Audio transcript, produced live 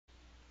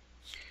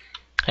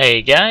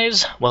Hey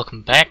guys,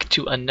 welcome back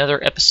to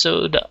another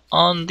episode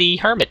on the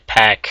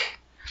Hermitpack.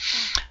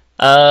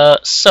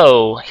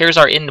 So here's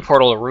our end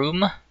portal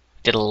room.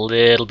 Did a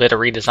little bit of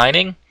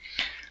redesigning.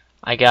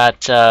 I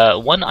got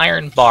one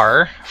iron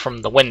bar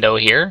from the window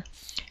here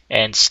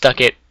and stuck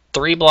it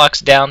 3 blocks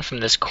down from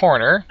this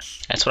corner.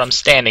 That's what I'm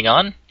standing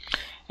on.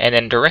 And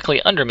then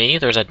directly under me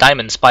there's a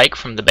diamond spike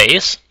from the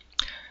base.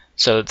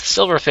 So the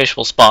silverfish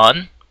will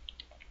spawn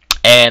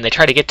and they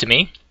try to get to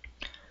me.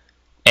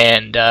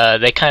 And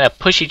they kind of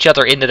push each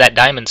other into that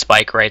diamond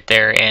spike right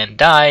there and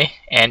die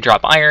and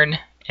drop iron,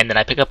 and then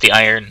I pick up the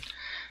iron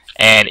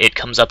and it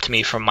comes up to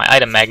me from my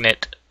item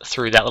magnet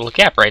through that little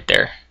gap right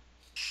there,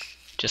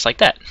 just like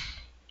that.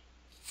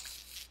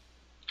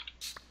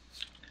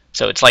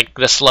 So it's like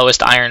the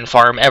slowest iron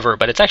farm ever,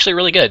 but it's actually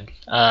really good.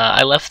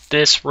 I left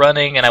this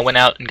running and I went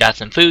out and got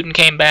some food and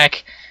came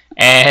back,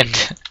 and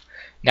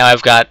now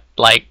I've got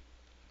like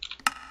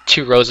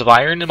 2 rows of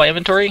iron in my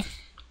inventory.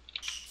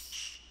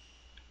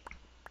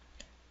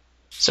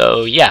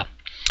 So yeah.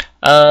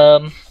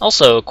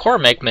 Also,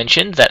 Cormac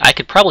mentioned that I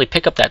could probably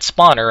pick up that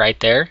spawner right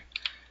there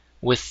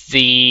with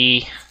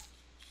the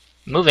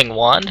moving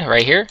wand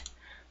right here.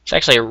 It's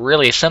actually a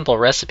really simple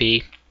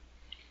recipe.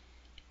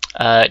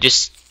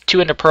 Just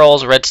 2 ender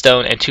pearls,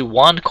 redstone, and 2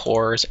 wand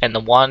cores, and the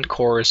wand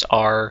cores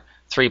are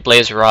 3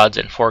 blaze rods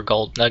and 4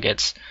 gold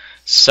nuggets.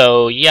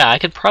 So yeah, I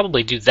could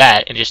probably do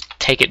that and just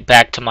take it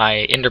back to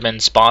my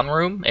enderman spawn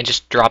room and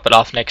just drop it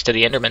off next to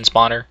the enderman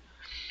spawner.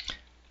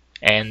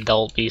 And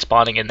they'll be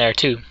spawning in there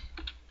too.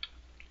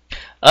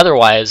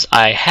 Otherwise,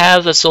 I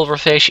have a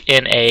silverfish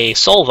in a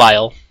soul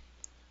vial,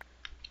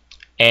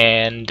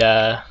 and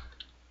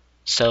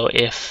so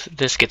if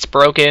this gets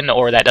broken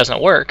or that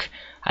doesn't work,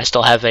 I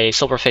still have a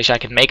silverfish I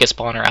can make a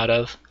spawner out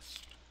of.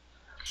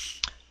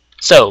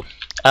 So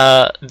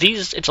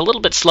it's a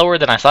little bit slower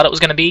than I thought it was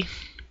going to be,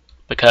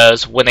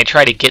 because when they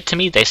try to get to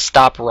me, they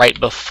stop right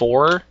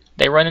before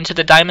they run into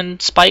the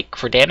diamond spike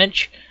for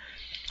damage,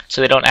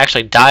 so they don't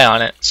actually die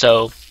on it.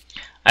 So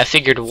I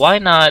figured, why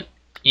not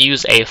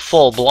use a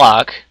full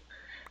block?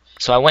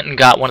 So I went and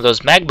got one of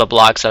those magma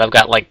blocks that I've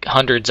got like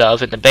hundreds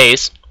of in the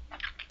base.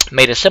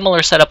 Made a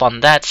similar setup on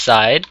that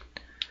side.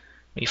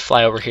 Let me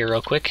fly over here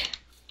real quick.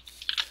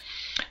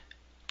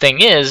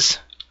 Thing is,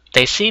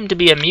 they seem to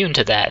be immune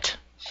to that.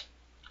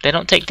 They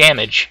don't take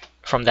damage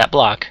from that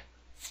block.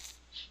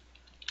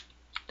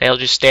 They'll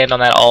just stand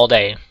on that all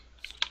day.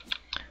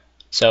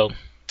 So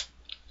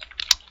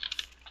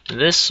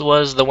this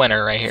was the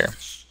winner right here.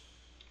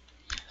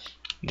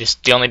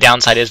 Just the only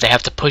downside is they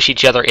have to push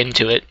each other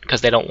into it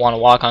because they don't want to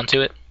walk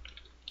onto it.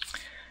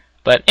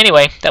 But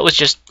anyway, that was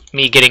just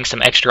me getting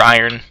some extra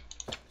iron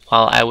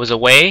while I was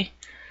away.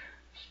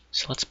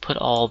 So let's put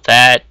all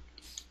that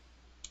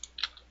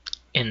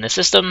in the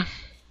system.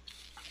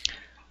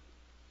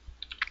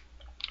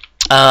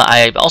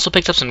 I also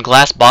picked up some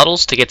glass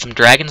bottles to get some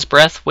dragon's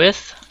breath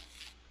with,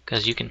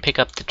 because you can pick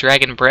up the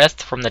dragon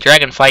breath from the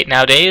dragon fight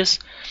nowadays.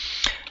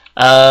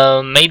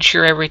 Made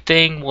sure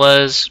everything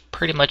was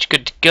pretty much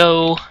good to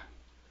go.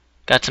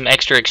 Got some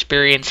extra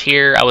experience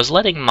here. I was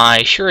letting my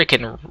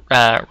Shuriken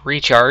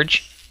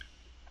recharge.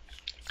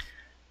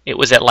 It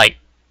was at like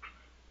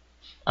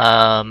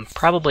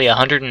probably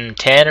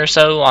 110 or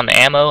so on the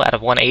ammo out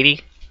of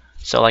 180.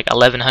 So like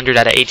 1100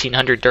 out of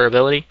 1800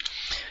 durability.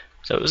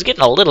 So it was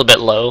getting a little bit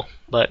low,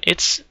 but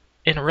it's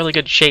in really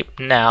good shape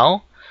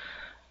now.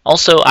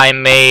 Also, I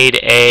made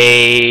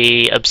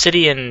a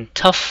obsidian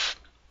tough,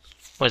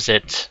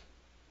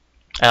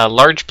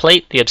 large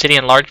plate, the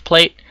obsidian large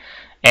plate,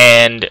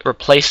 and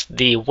replaced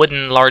the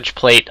wooden large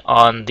plate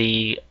on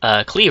the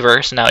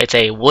cleaver. So now it's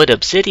a wood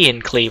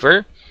obsidian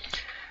cleaver,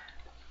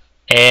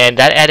 and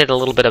that added a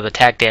little bit of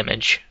attack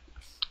damage,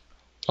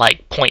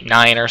 like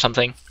 0.9 or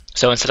something.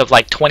 So instead of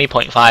like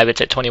 20.5,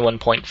 it's at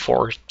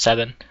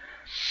 21.47.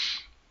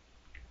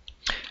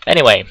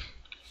 Anyway,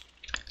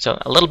 so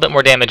a little bit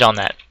more damage on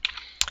that.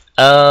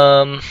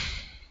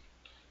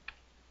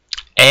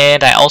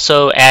 And I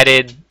also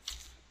added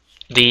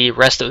the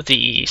rest of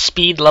the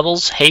speed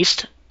levels,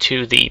 haste,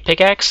 to the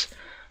pickaxe.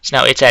 So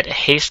now it's at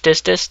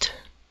hastest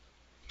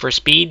for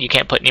speed. You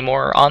can't put any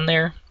more on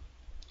there.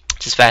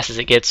 It's as fast as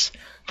it gets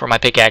for my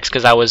pickaxe,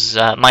 because I was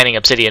mining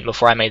obsidian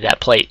before I made that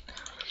plate.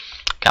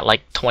 Got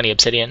like 20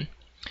 obsidian.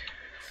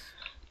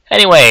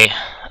 Anyway,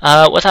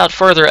 without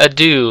further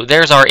ado,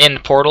 there's our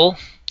end portal.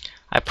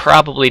 I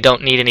probably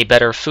don't need any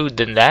better food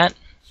than that.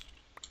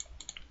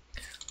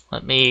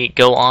 Let me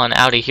go on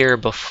out of here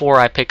before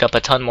I pick up a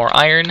ton more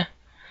iron.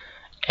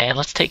 And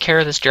let's take care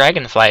of this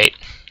dragon fight.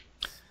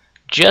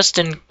 Just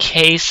in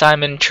case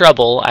I'm in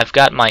trouble, I've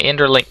got my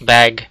Enderlink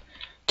bag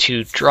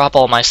to drop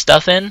all my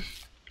stuff in.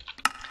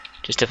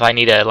 Just if I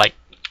need to, like,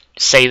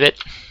 save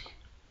it.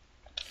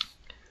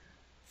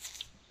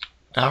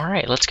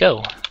 Alright, let's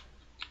go.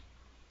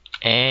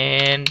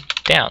 And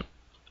down.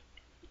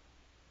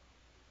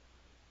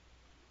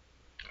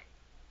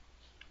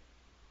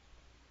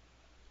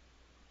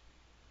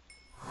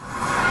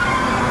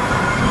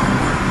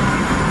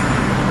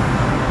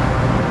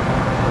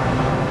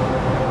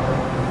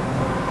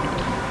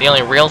 the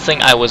only real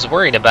thing I was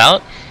worried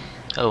about...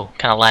 Oh,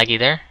 kind of laggy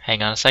there.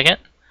 Hang on a second.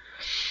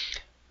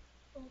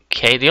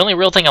 Okay, the only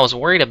real thing I was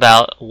worried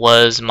about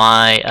was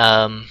my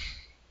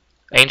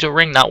angel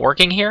ring not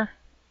working here.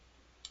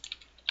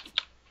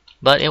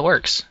 But it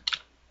works.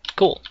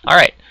 Cool.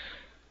 Alright.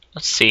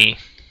 Let's see.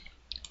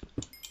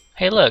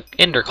 Hey look,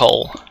 ender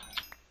coal.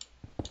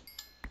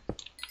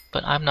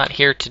 But I'm not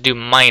here to do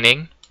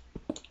mining.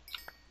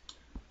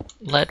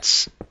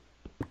 Let's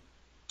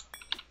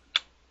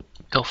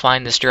go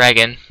find this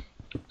dragon.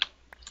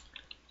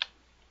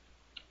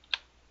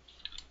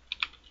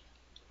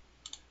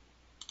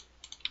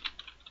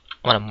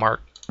 I'm gonna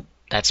mark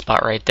that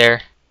spot right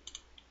there.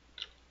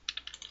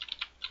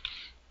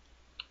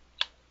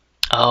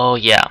 Oh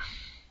yeah.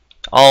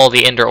 All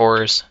the ender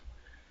ores.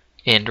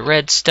 End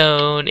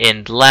redstone,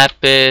 end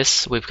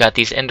lapis. We've got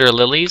these ender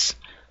lilies.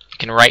 You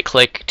can right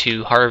click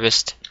to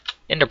harvest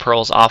ender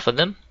pearls off of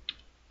them.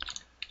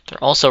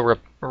 They're also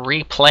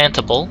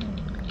replantable.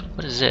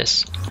 What is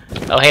this?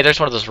 Oh hey, there's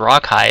one of those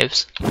rock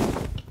hives.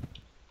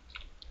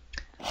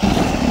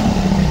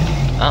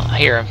 Oh, I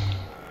hear him.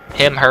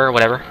 Him, her,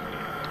 whatever.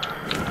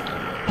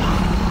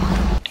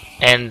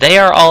 And they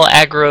are all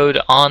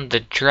aggroed on the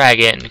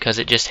dragon because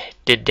it just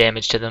did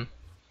damage to them.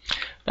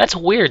 That's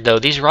weird though,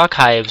 these rock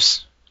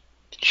hives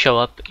show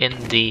up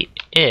in the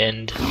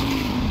end.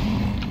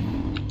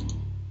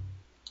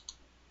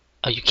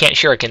 Oh, you can't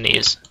shuriken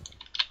these.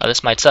 Oh,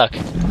 this might suck.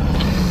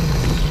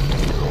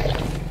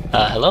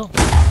 Hello?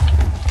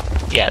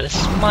 Yeah,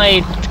 this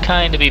might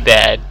kinda be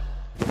bad.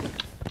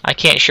 I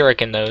can't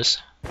shuriken those.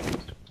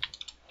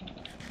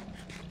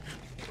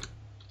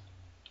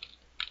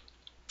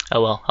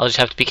 Oh well, I'll just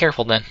have to be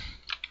careful then.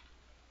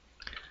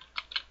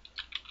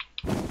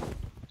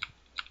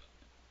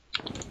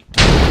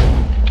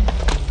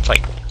 It's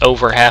like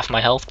over half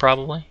my health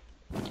probably.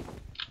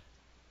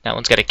 That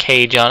one's got a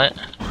cage on it.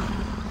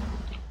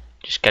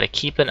 Just gotta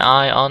keep an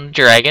eye on the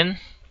dragon.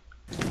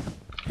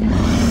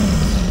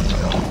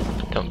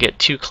 Don't get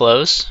too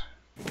close.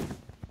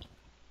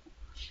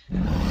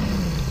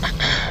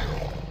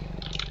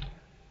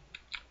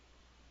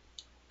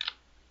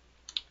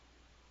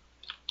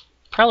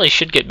 Probably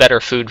should get better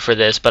food for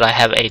this, but I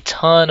have a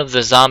ton of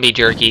the zombie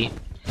jerky.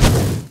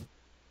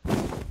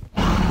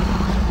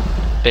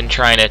 Been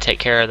trying to take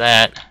care of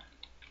that.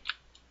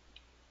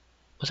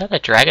 Was that a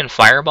dragon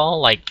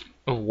fireball? Like,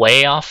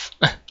 way off?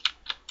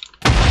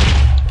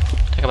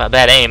 Talk about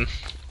bad aim.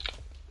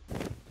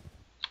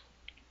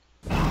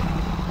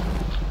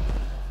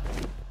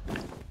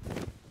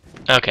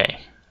 Okay.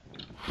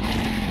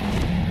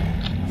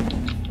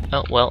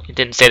 Oh, well, it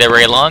didn't stay there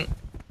very long.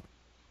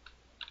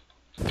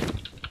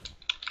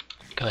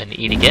 Go ahead and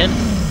eat again.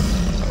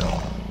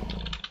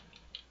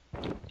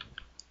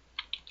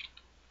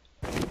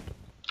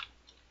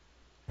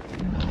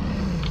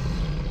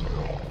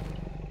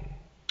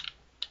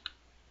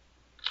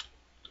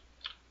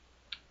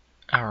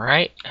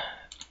 Alright.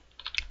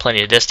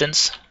 Plenty of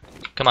distance.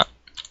 Come on.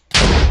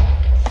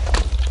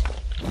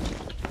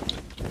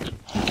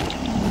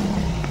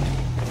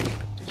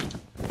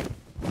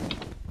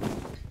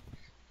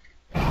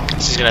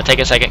 This is gonna take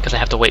a second because I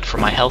have to wait for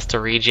my health to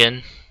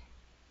regen.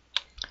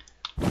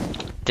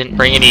 Didn't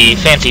bring any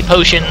fancy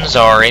potions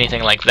or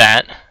anything like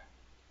that.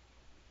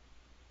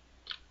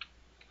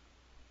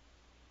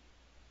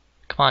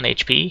 Come on,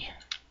 HP.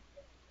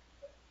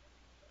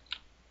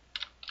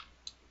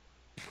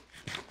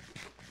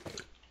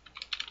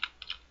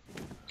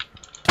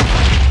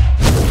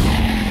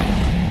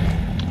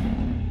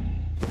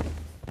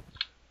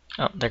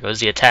 Oh, there goes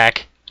the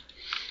attack.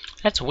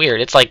 That's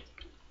weird. It's like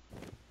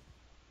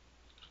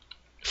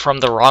from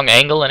the wrong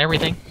angle and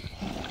everything.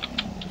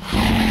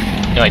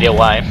 No idea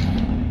why.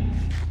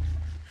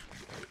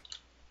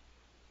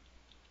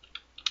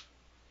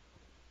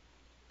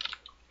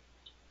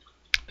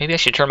 Maybe I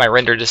should turn my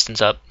render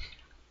distance up.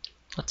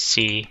 Let's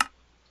see.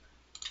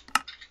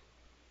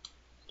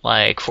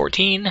 Like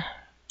 14?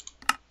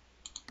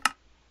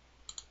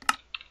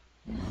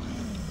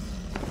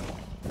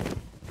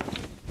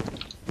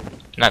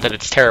 Not that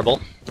it's terrible.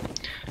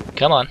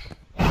 Come on.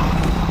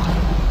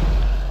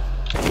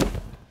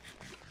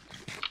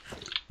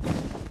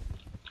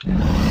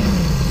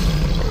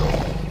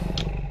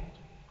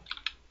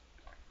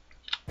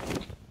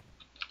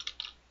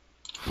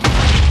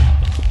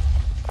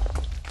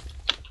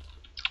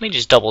 Let me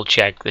just double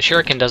check. The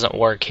Shuriken doesn't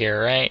work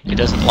here, right? It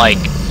doesn't like...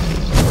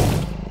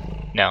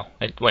 No,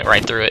 it went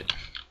right through it.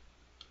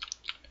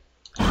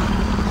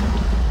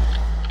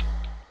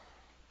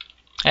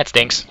 That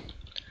stinks.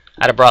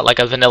 I'd have brought like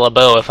a vanilla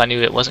bow if I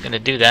knew it wasn't going to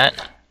do that.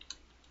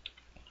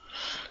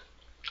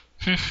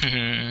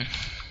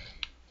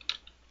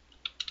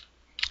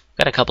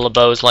 Got a couple of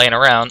bows laying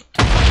around.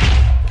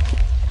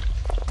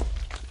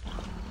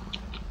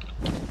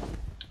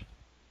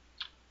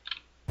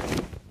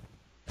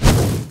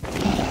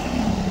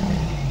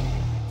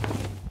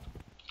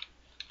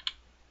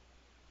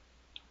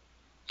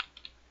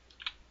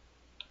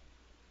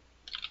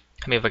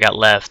 How many have I got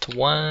left?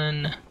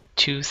 1,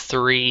 2,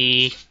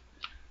 3.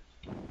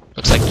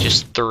 Looks like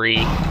just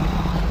 3.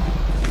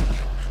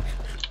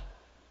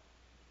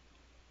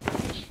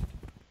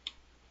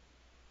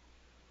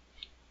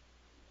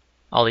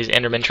 All these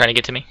Endermen trying to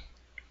get to me.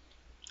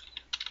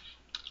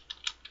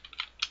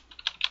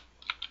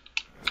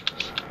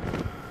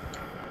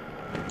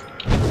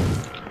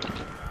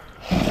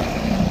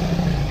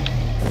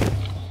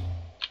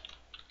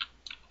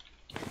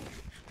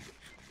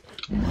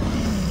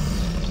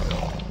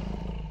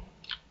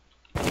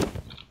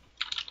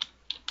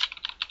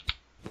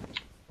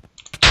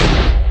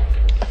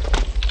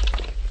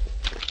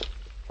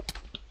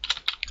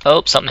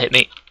 Oh, something hit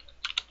me.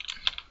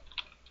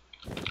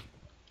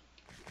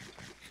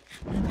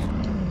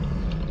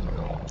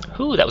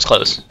 Ooh, that was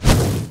close.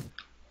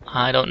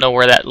 I don't know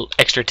where that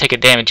extra tick of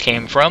damage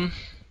came from.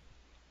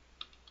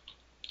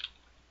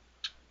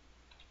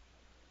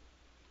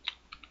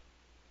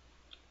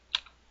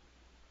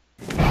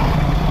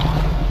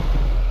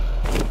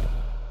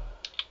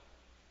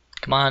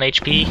 Come on,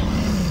 HP.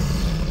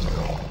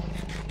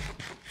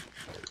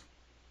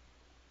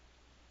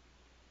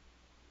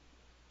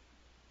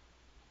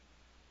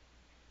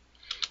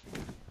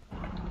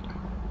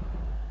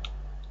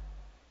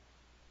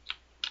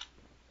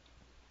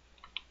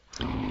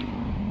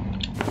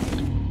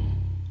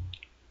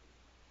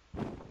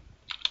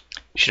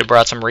 Should have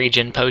brought some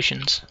regen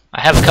potions.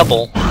 I have a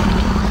couple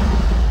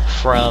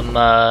from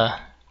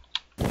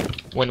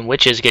when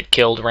witches get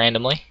killed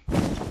randomly.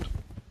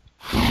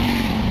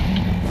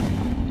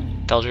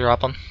 They'll drop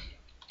them.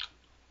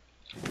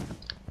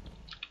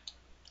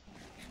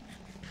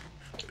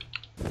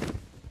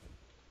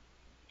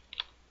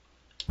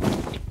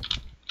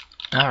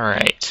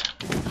 Alright.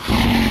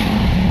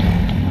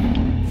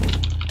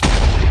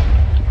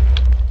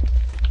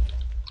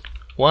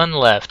 One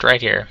left, right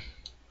here.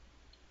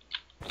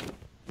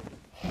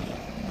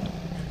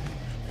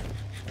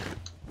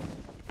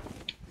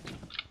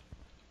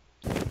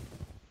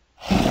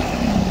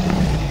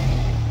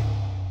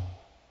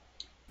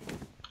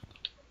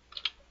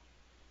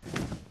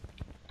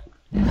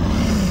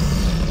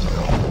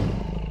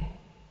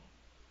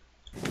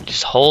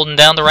 Just holding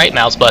down the right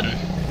mouse button.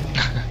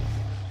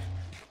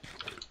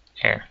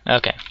 Here,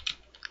 okay.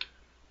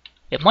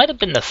 It might have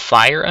been the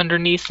fire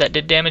underneath that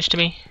did damage to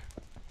me.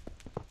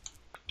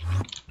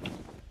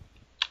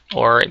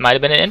 Or it might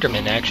have been an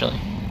Enderman,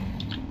 actually.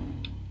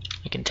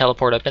 I can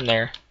teleport up in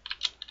there.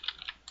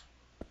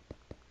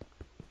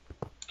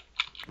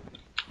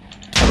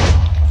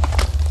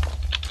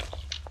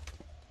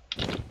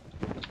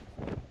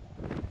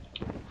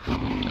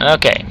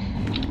 Okay.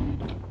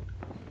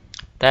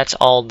 That's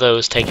all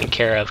those taken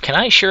care of. Can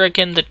I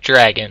Shuriken the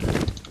dragon?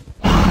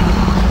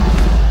 I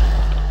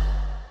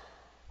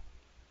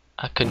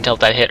couldn't tell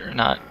if that hit or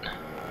not.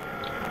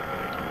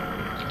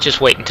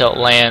 Just wait until it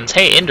lands.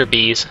 Hey, Ender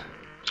bees.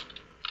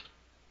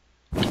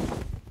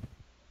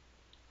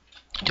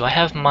 Do I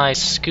have my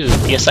scoop?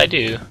 Yes, I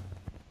do.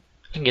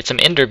 I can get some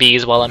Ender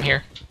bees while I'm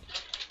here.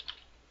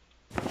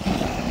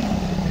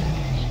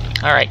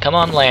 Alright, come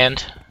on,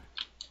 land.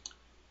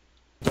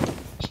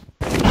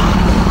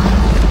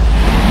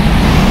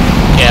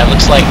 Yeah, it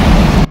looks like...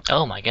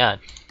 Oh my god.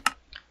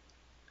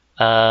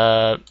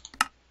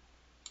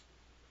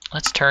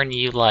 Let's turn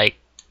you, like,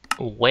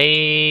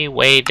 way,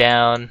 way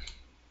down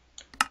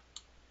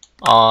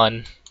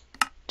on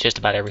just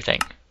about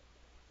everything.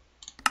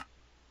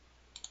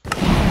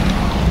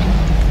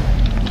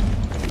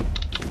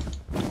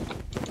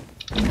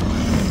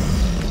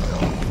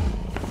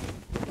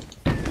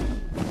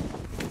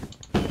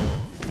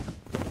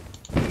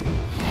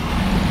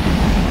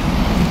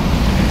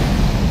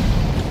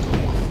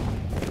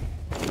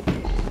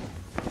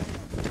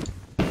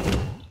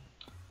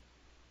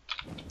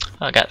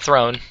 I got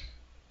thrown.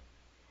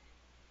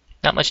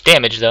 Not much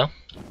damage though.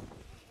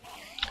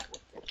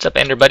 What's up,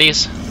 Ender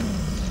buddies?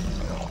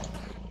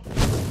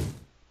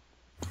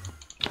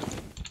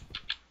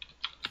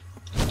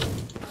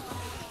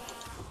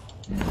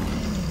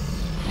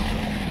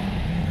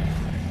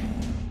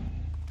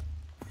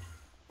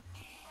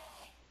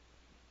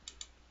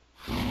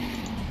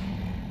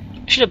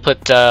 Should have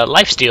put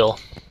lifesteal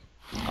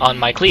on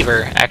my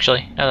cleaver,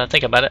 actually, now that I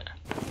think about it.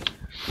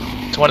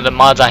 It's one of the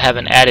mods I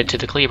haven't added to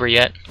the cleaver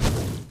yet.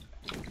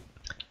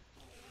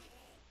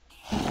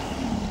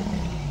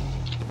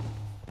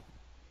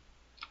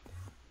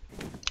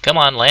 Come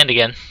on, land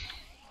again.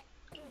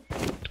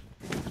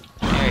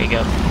 There you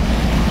go.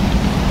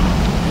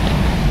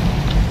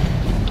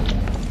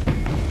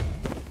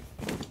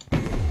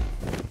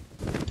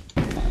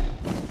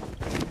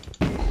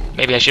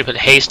 Maybe I should put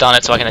haste on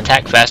it so I can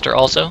attack faster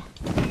also.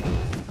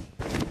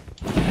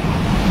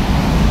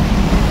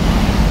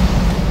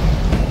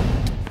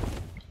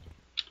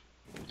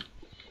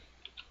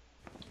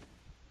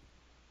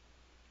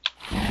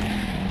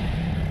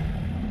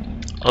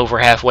 Over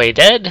halfway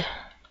dead.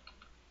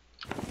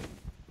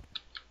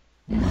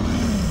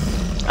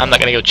 I'm not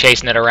gonna go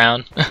chasing it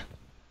around.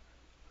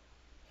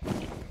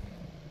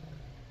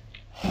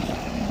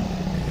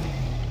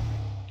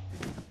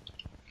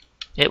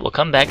 It will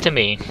come back to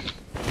me.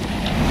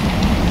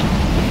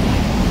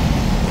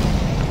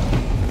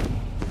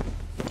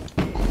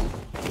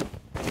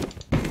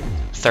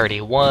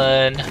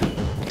 $31,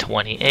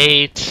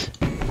 $28,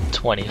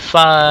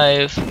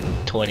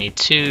 $25,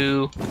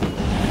 22,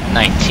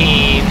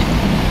 19,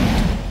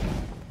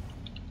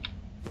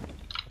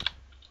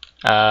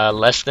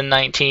 less than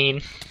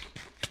 19.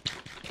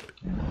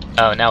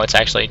 Oh, now it's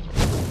actually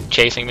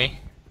chasing me.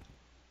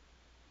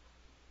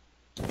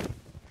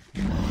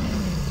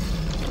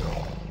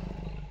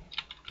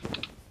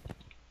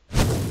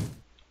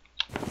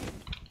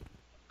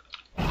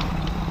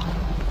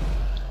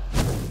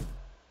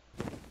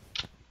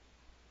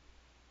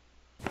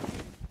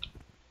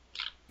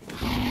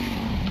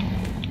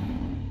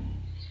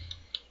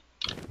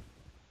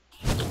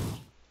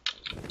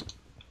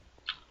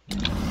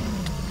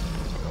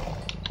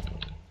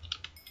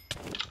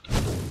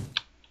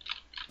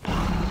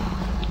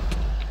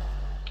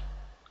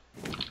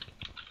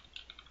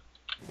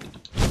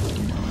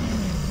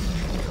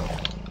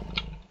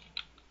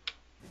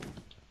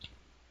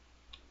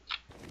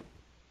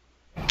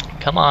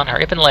 Come on,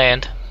 hurry up and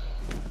land.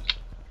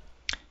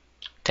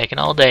 Taking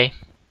all day.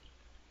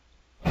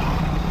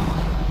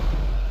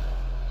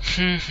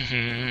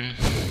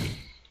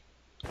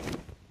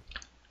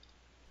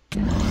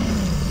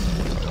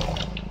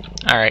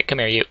 Alright, come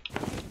here, you.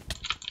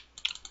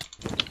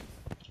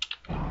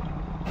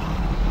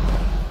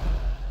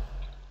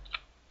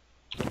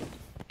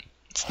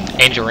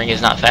 Angel Ring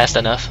is not fast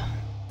enough.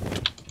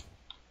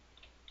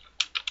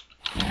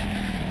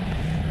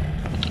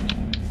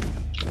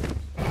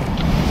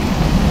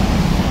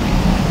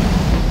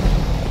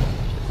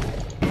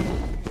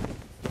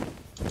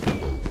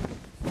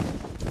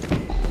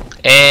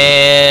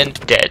 And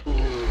dead.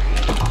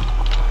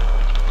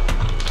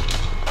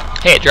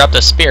 Hey, it dropped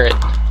a spirit.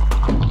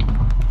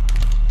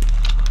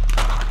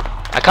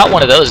 I caught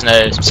one of those in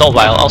a soul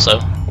vial also.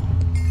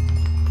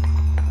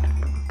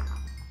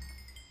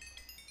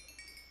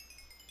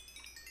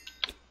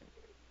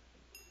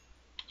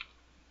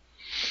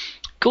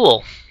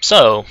 Cool.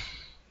 So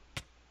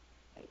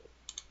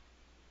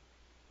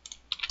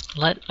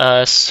let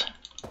us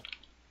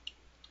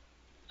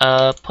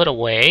put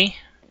away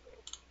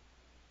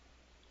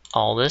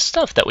all this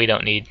stuff that we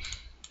don't need.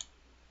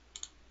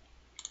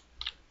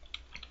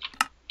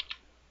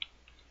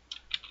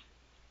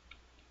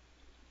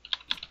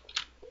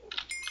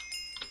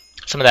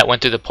 Some of that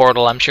went through the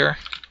portal, I'm sure.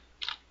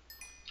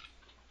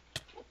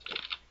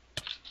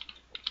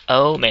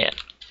 Oh man.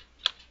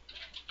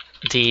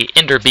 The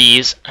ender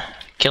bees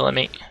killing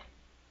me.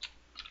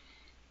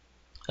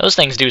 Those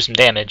things do some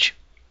damage.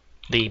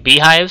 The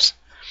beehives,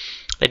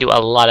 they do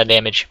a lot of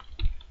damage.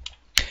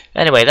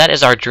 Anyway, that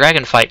is our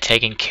dragon fight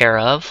taken care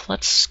of.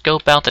 Let's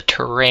scope out the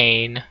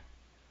terrain.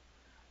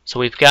 So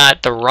we've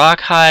got the rock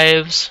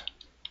hives.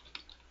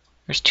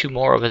 There's two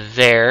more over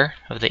there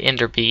of the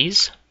ender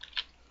bees.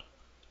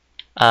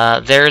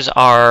 There's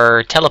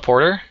our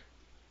teleporter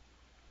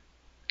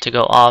to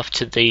go off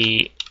to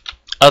the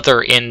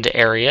other end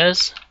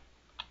areas.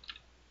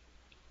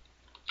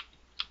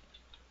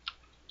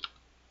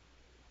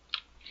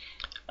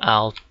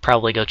 I'll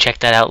probably go check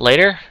that out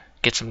later.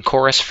 Get some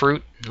chorus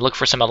fruit. Look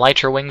for some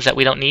elytra wings that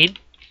we don't need.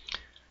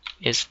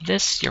 Is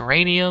this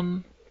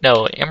uranium?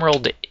 No,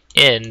 emerald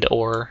end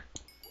or...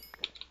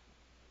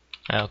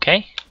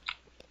 Okay.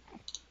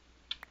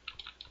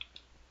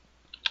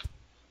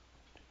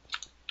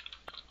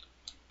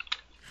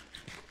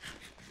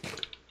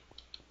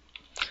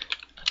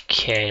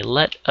 Okay,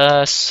 let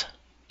us...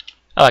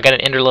 Oh, I got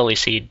an ender lily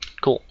seed.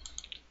 Cool.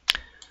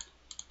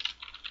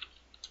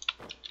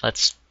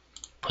 Let's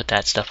put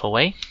that stuff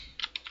away.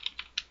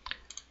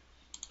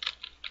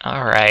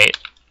 Alright,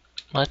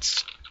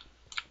 let's...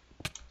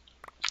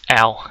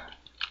 Ow.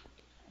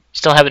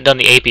 Still haven't done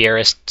the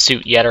apiarist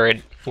suit yet, or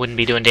it wouldn't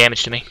be doing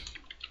damage to me.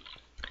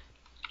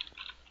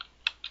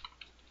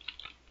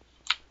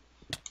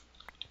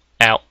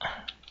 Ow.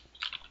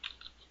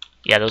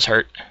 Yeah, those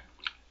hurt.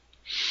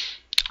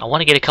 I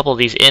want to get a couple of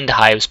these end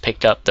hives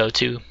picked up, though,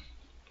 too.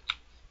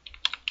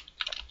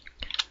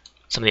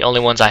 Some of the only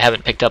ones I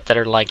haven't picked up that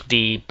are like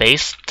the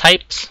base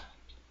types.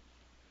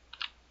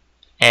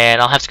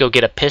 And I'll have to go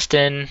get a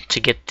piston to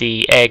get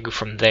the egg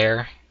from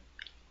there.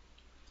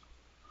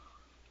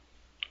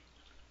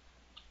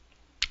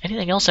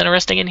 Anything else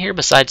interesting in here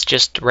besides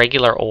just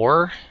regular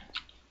ore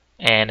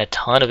and a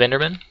ton of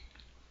Endermen?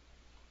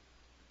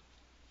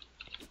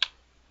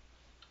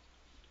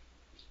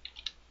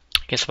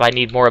 I guess if I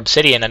need more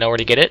obsidian, I know where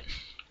to get it.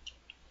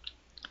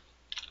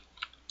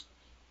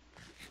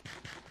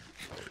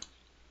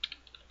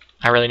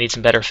 I really need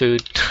some better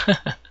food.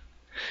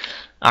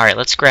 Alright,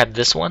 let's grab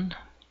this one.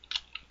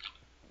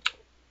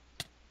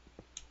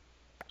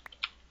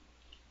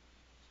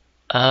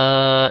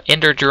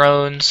 Ender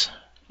drones,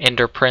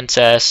 Ender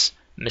princess,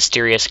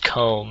 mysterious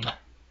comb.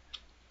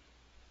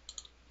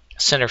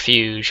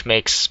 Centrifuge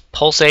makes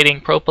pulsating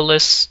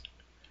propolis,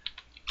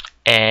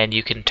 and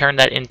you can turn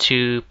that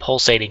into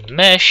pulsating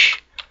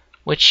mesh,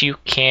 which you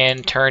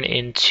can turn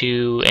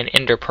into an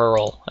ender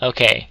pearl.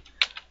 Okay,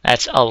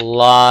 that's a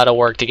lot of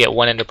work to get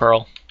one ender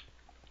pearl.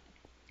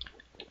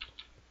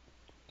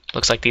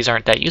 Looks like these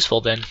aren't that useful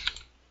then.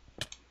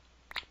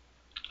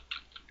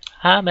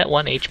 I'm at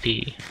 1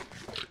 HP.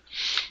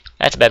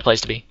 That's a bad place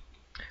to be.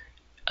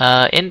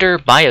 Ender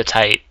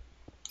Biotite.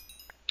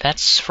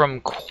 That's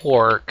from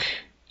Quark.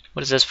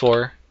 What is this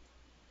for?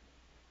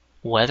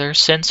 Weather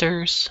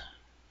sensors?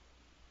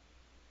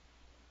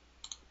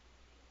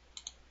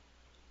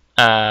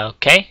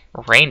 Okay.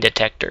 Rain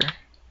detector.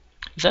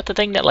 Is that the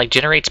thing that like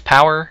generates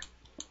power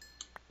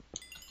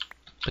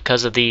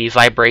because of the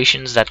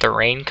vibrations that the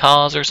rain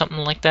cause or something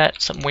like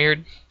that? Something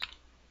weird?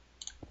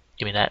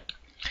 Give me that.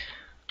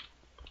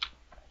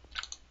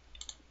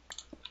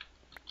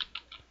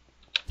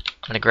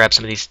 I'm gonna grab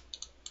some of these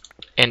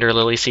Ender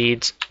Lily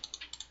seeds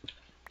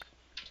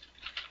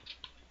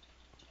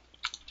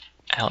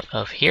out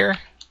of here.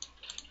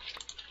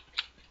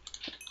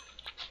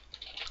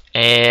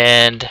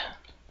 And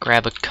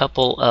grab a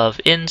couple of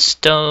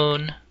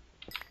Endstone.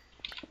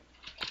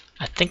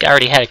 I think I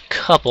already had a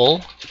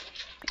couple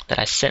that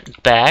I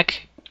sent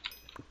back.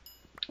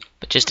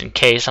 But just in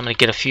case, I'm gonna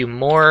get a few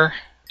more.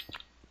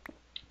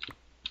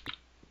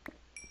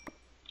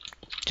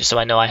 Just so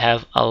I know I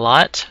have a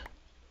lot.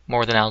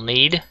 More than I'll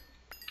need.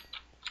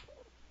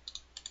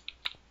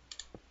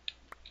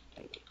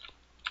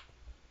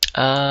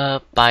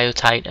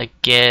 Biotite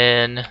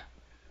again.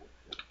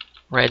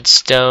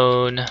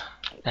 Redstone.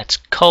 That's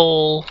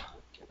coal.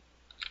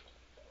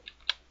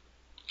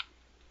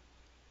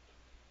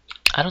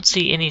 I don't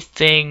see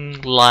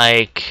anything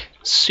like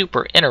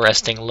super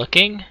interesting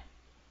looking.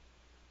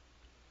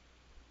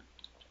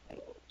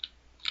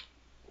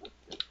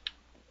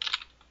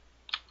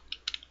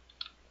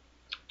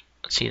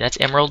 Let's see, that's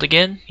emerald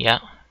again? Yeah.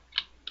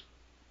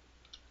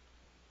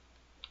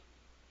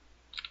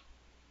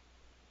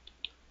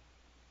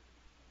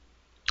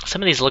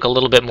 Some of these look a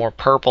little bit more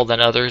purple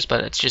than others,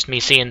 but it's just me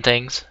seeing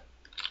things.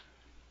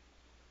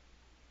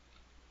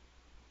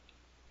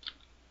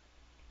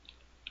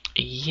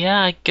 Yeah,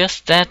 I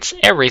guess that's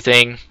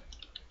everything.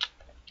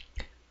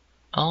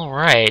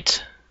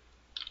 Alright.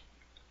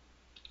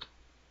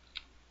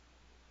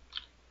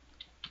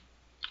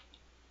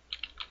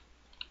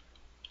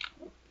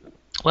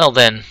 Well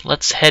then,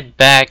 let's head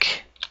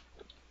back.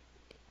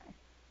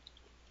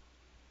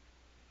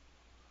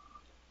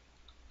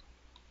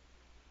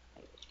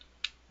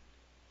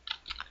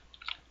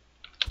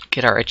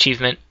 Get our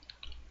achievement.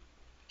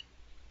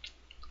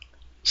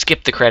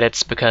 Skip the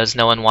credits because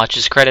no one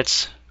watches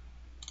credits.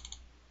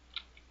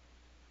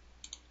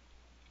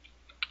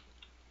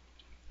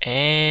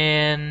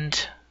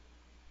 And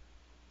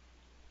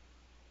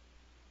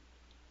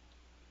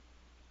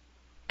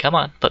come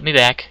on, put me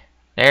back.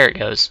 There it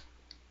goes.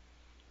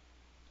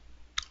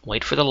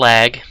 Wait for the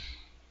lag.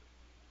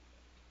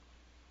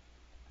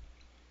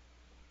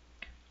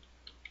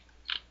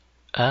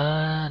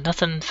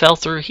 Nothing fell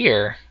through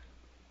here.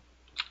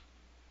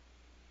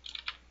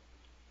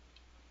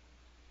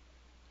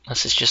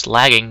 Unless it's just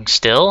lagging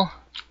still.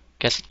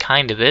 Guess it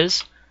kind of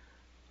is.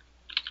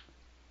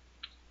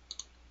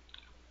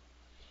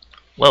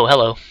 Whoa,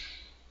 hello.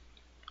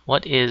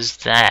 What is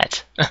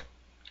that? Was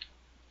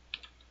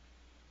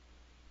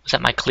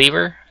that my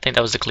cleaver? I think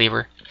that was the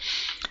cleaver.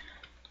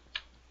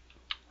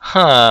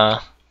 Huh.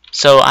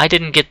 So I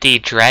didn't get the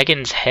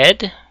dragon's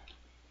head?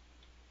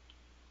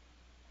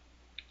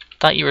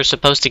 Thought you were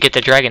supposed to get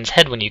the dragon's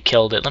head when you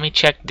killed it. Let me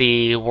check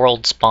the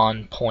world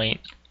spawn point,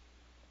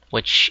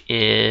 which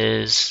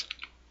is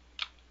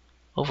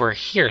over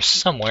here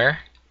somewhere.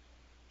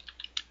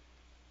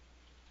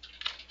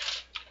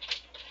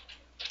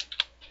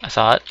 I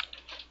thought.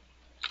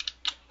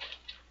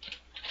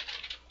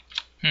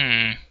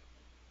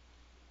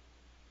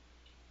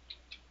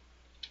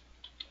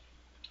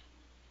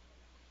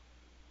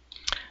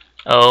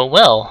 Oh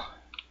well.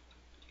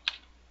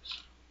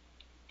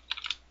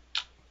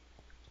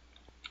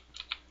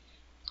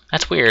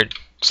 That's weird.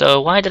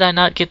 So why did I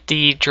not get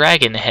the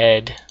dragon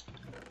head?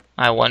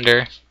 I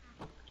wonder.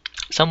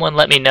 Someone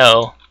let me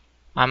know.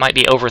 I might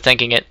be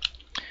overthinking it.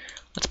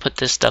 Let's put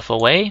this stuff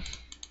away.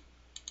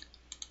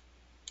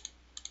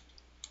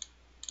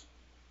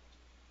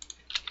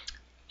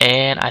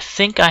 And I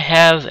think I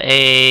have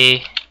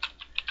a...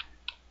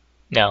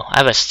 No, I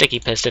have a sticky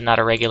piston, not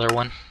a regular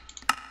one.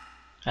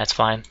 That's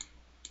fine.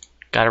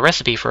 Got a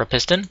recipe for a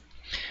piston.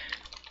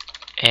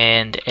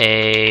 And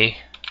a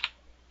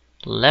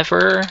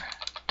lever.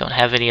 Don't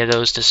have any of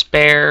those to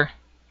spare.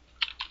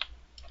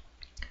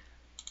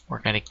 We're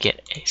going to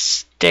get a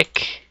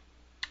stick.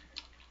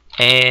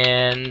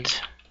 And...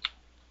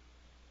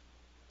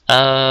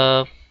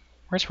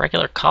 where's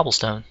regular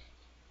cobblestone?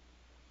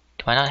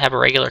 Do I not have a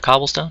regular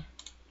cobblestone?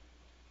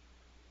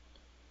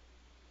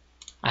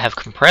 I have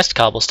compressed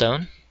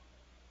cobblestone.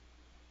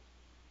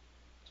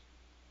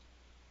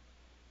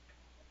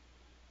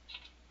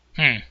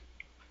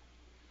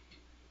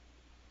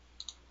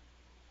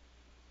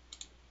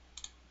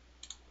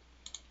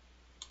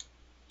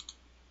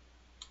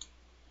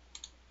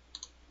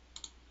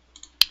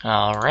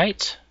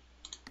 Alright.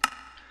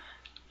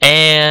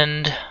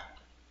 And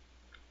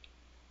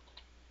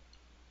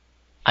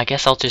I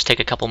guess I'll just take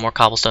a couple more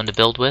cobblestone to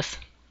build with.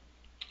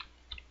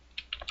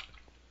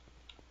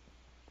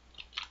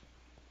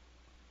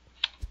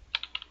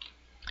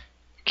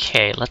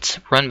 Okay, let's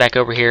run back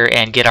over here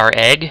and get our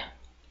egg.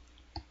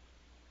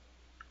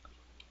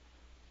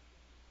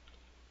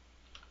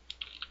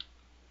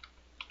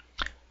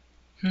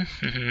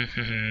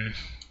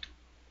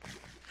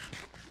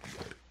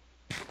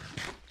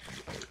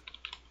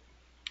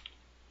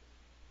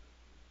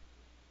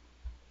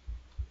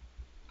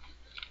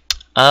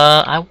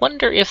 I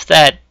wonder if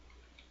that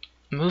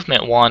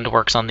movement wand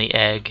works on the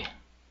egg.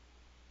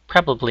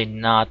 Probably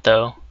not,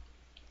 though.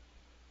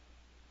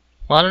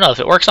 Well, I don't know. If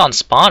it works on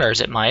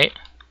spawners, it might.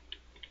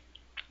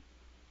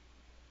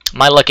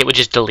 My luck, it would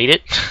just delete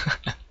it.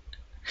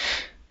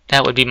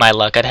 That would be my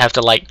luck. I'd have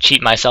to, like,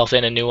 cheat myself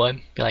in a new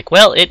one. Be like,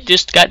 well, it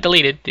just got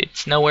deleted.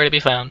 It's nowhere to be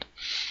found.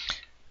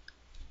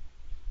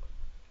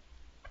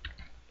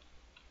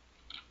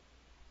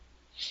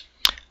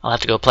 I'll have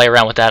to go play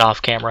around with that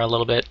off camera a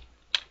little bit.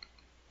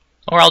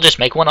 Or I'll just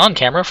make one on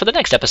camera for the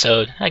next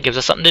episode. That gives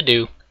us something to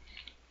do.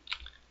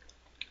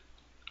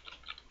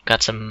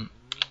 Got some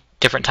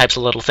different types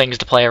of little things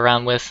to play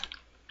around with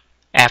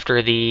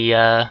after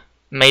the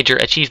major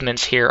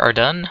achievements here are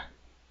done.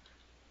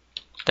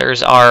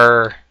 There's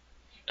our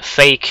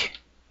fake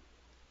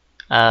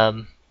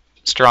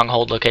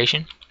stronghold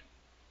location.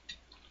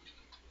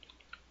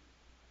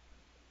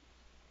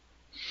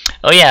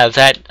 Oh yeah,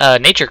 that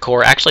nature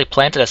core actually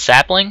planted a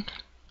sapling.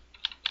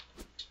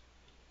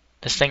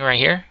 This thing right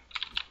here.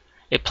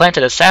 It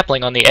planted a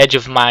sapling on the edge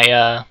of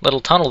my little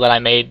tunnel that I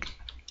made,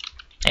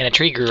 and a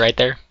tree grew right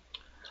there.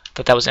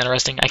 Thought that was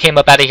interesting. I came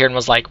up out of here and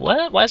was like,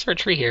 what? Why is there a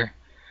tree here?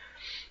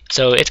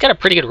 So it's got a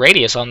pretty good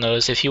radius on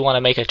those if you want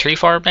to make a tree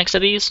farm next to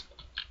these.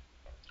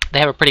 They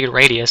have a pretty good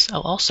radius.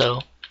 Oh,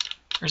 also,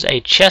 there's a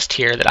chest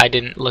here that I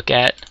didn't look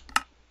at.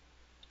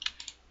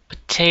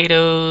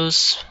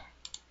 Potatoes.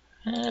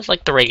 It's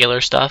like the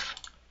regular stuff.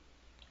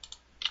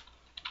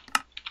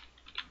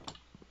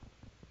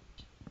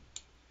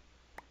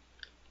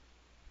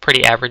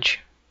 Pretty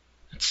average.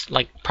 It's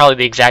like probably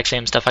the exact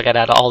same stuff I got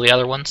out of all the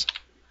other ones.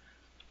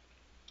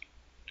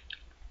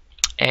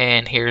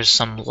 And here's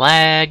some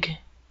lag.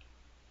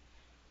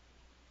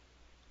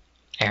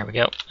 There we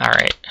go.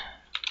 Alright.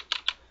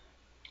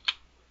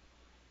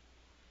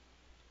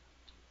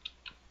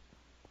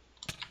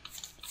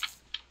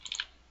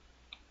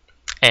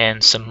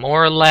 And some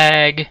more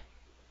lag.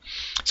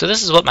 So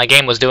this is what my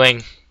game was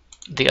doing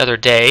the other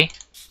day.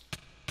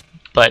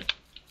 But,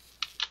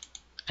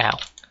 ow.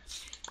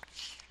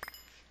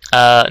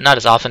 Not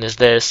as often as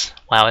this.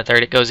 Wow, there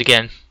it goes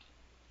again.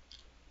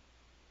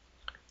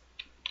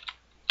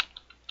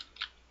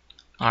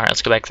 Alright,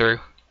 let's go back through.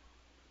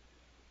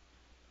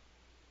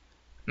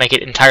 Make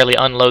it entirely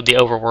unload the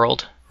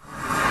overworld.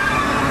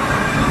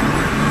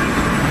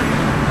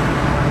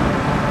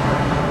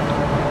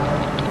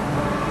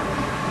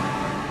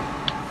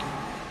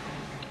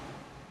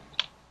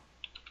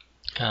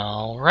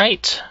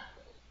 Alright.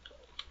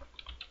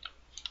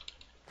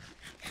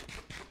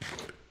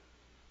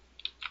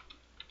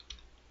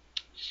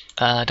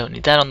 Don't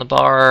need that on the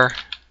bar.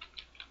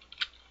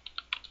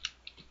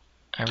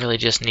 I really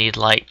just need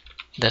like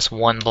this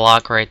one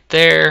block right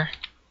there.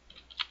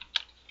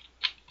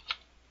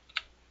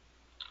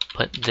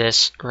 Put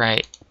this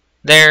right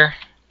there.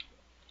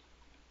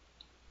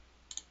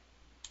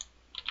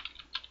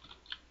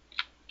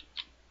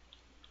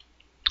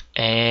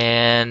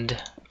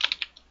 And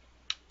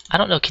I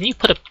don't know, can you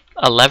put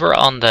a lever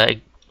on the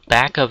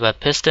back of a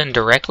piston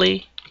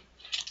directly?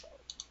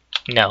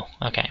 No,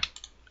 okay.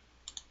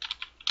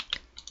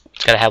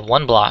 It's gotta have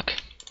one block.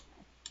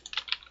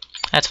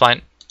 That's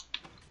fine.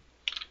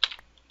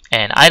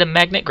 And item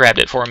magnet grabbed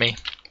it for me.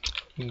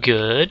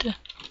 Good.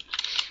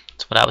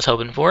 That's what I was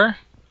hoping for.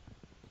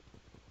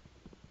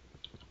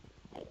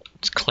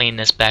 Let's clean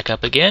this back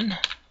up again.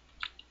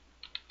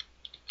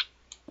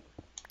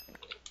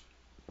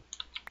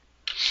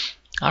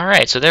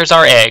 Alright, so there's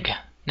our egg.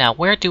 Now,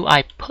 where do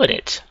I put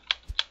it?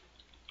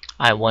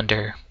 I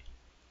wonder.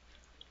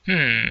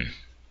 I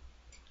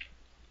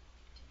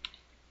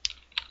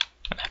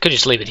could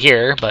just leave it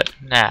here, but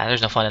nah,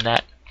 there's no fun in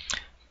that.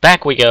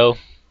 Back we go.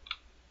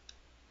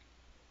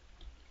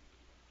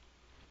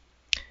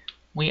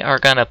 We are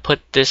gonna put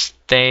this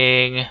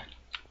thing...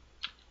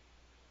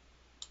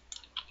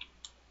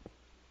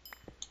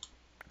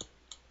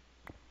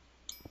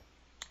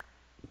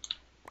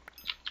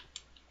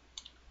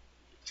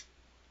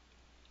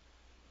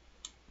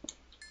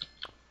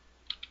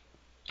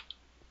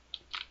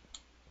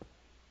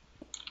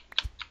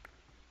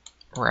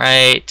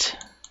 right.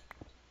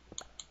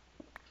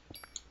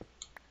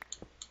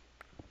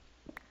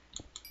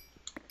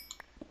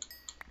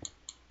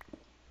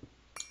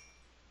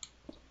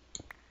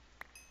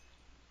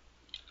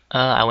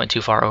 I went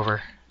too far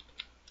over.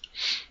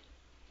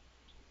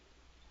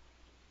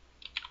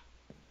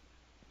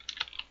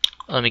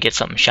 Let me get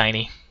something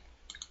shiny.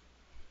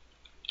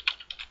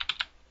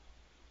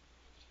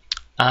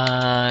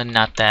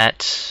 Not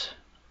that.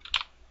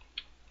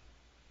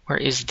 Where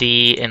is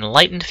the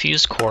enlightened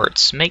fused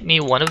quartz? Make me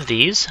one of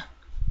these.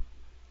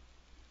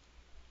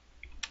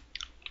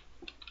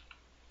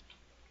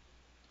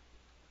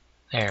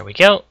 There we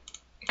go.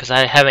 Because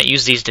I haven't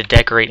used these to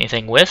decorate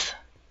anything with.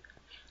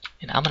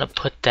 And I'm going to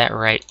put that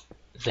right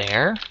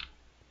there.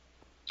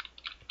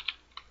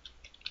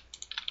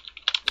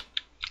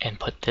 And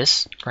put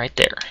this right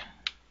there.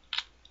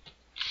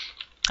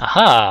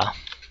 Aha!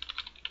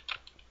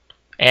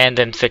 And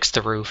then fix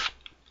the roof.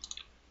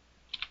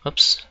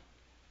 Whoops.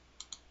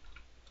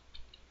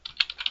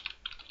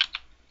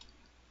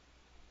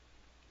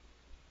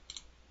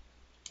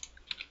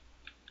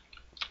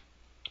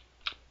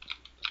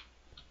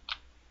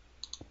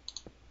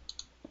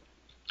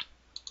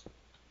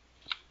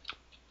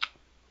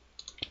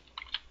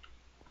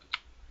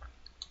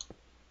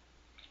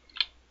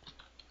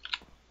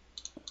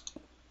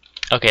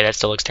 Okay, that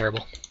still looks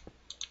terrible.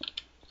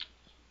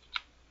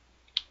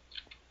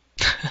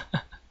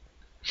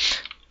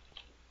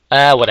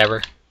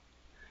 Whatever.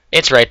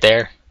 It's right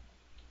there.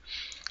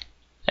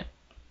 It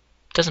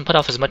doesn't put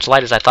off as much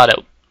light as I thought it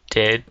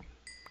did.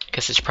 I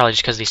guess it's probably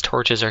just because these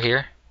torches are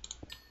here.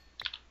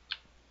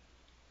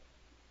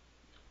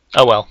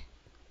 Oh well.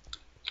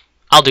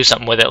 I'll do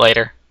something with it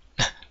later.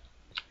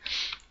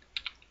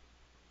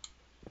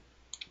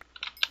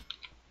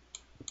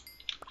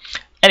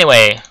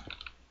 Anyway,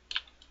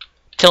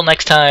 till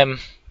next time,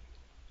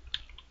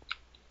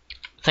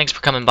 thanks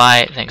for coming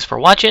by, thanks for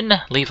watching,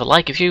 leave a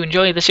like if you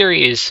enjoy the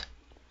series,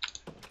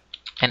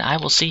 and I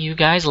will see you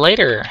guys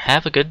later.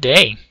 Have a good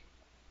day.